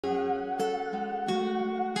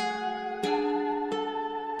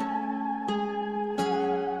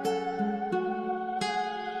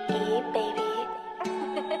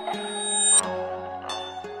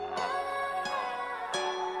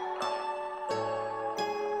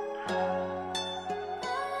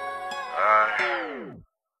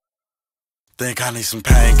Think I need some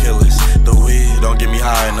painkillers. The weed don't get me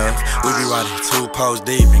high enough. We be riding 2 posts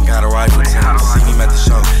deep and got a rifle too. See him at the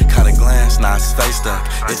show, caught a glance, now his face stuck.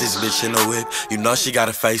 If this bitch in the whip, you know she got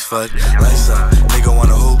a face fucked. Lace up, nigga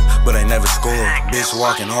wanna hoop, but they never score. Bitch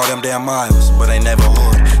walking all them damn miles, but they never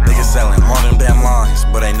hoard. Niggas selling all them damn lines,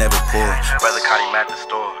 but they never pour. Brother caught him at the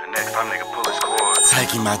store, next time nigga pull his cord.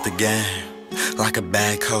 Take him out the game. Like a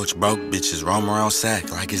bad coach, broke bitches roam around sack.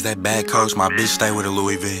 Like it's that bad coach, my bitch stay with a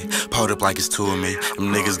Louis V. Pulled up like it's 2 of me.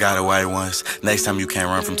 Them niggas got away once, next time you can't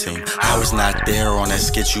run from team. I was not there on that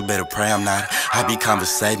skit, you better pray I'm not. I be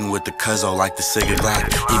conversating with the cuzzo like the Sigga Glock.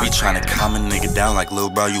 He be trying to calm a nigga down like, lil'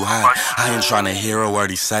 bro, you hot. I ain't trying to hear a word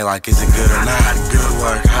he say like, is it good or not? Good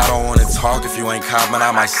work, I don't wanna talk if you ain't coppin',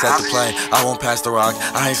 I might set the play. I won't pass the rock,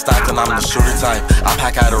 I ain't Stockton, I'm the shooter type. I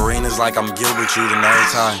pack out arenas like I'm Gilbert, you the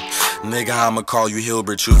nerd type. Nigga, I'ma call you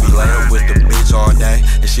Hilbert, you be lay up with the bitch all day,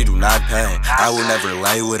 and she do not pay. I will never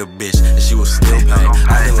lay with a bitch, and she will still pay.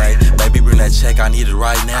 I delay, baby, bring that check, I need it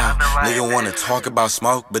right now. Nigga wanna talk about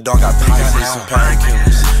smoke, but don't got pain. I need some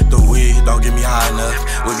painkillers. The weed don't get me high enough.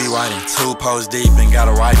 We be riding 2 posts deep and got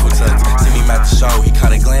a rifle tucked. See him at the show, he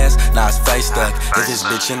caught a glance, now his face stuck. If this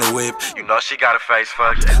bitch in the whip, you know she got a face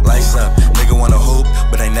fucked. Lace up, nigga wanna hoop,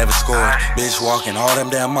 but they never scored. Bitch walking all them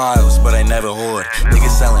damn miles, but they never hoard.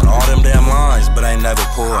 Niggas selling all them damn lines, but I never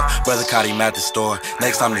pour. Brother caught him at the store,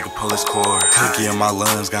 next time nigga pull his cord. Cookie in my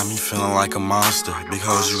lungs got me feeling like a monster. Big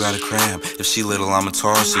hoes, you got a cram. If she little, I'm a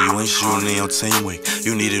tosser. You ain't shooting in your team week.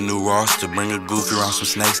 You need a new roster. Bring a goofy around some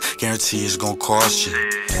snakes, guarantee it's gon' cost you.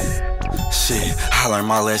 Shit, I learned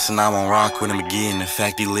my lesson, I won't rock with him again. The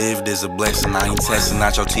fact he lived is a blessing. I ain't testing,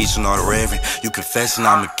 not your teaching or the reverend. You confessing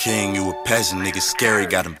I'm a king, you a peasant. Nigga scary,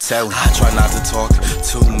 got him telling. I try not to talk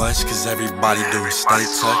too much, cause everybody do it. Stay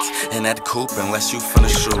tucked in that coupe unless you finna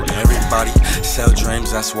shoot. Everybody sell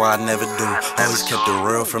dreams, that's why I never do. Always kept it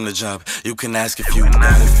real from the jump. You can ask if you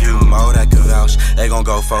got a few more that could vouch. They gon'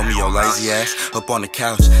 go for me, your lazy ass. Up on the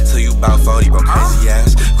couch, till you bout 40, bro, crazy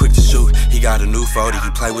ass. Quick to shoot, he got a new 40. He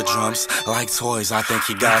play with drums like toys, I think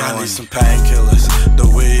he got on. I need some painkillers. The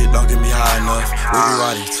weed don't get me high enough. We be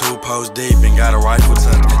riding 2 posts deep and got a rifle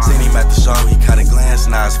tucked. Seen him at the show, he caught a glance,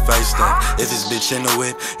 now his face stuck. If this bitch in the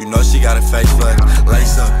whip, you know she got a face fucked.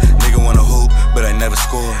 Lace up, nigga wanna hoop, but I never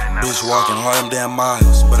score. Bitch walking all them damn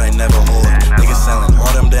miles, but I never hoard. Niggas selling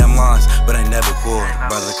all them damn lines, but I never pour.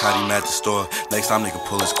 Brother caught him at the store, next time nigga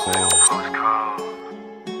pull his cord.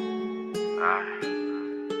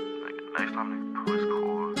 Next time nigga pull his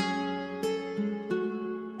cord.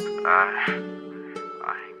 I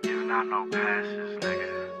ain't giving out no passes, nigga.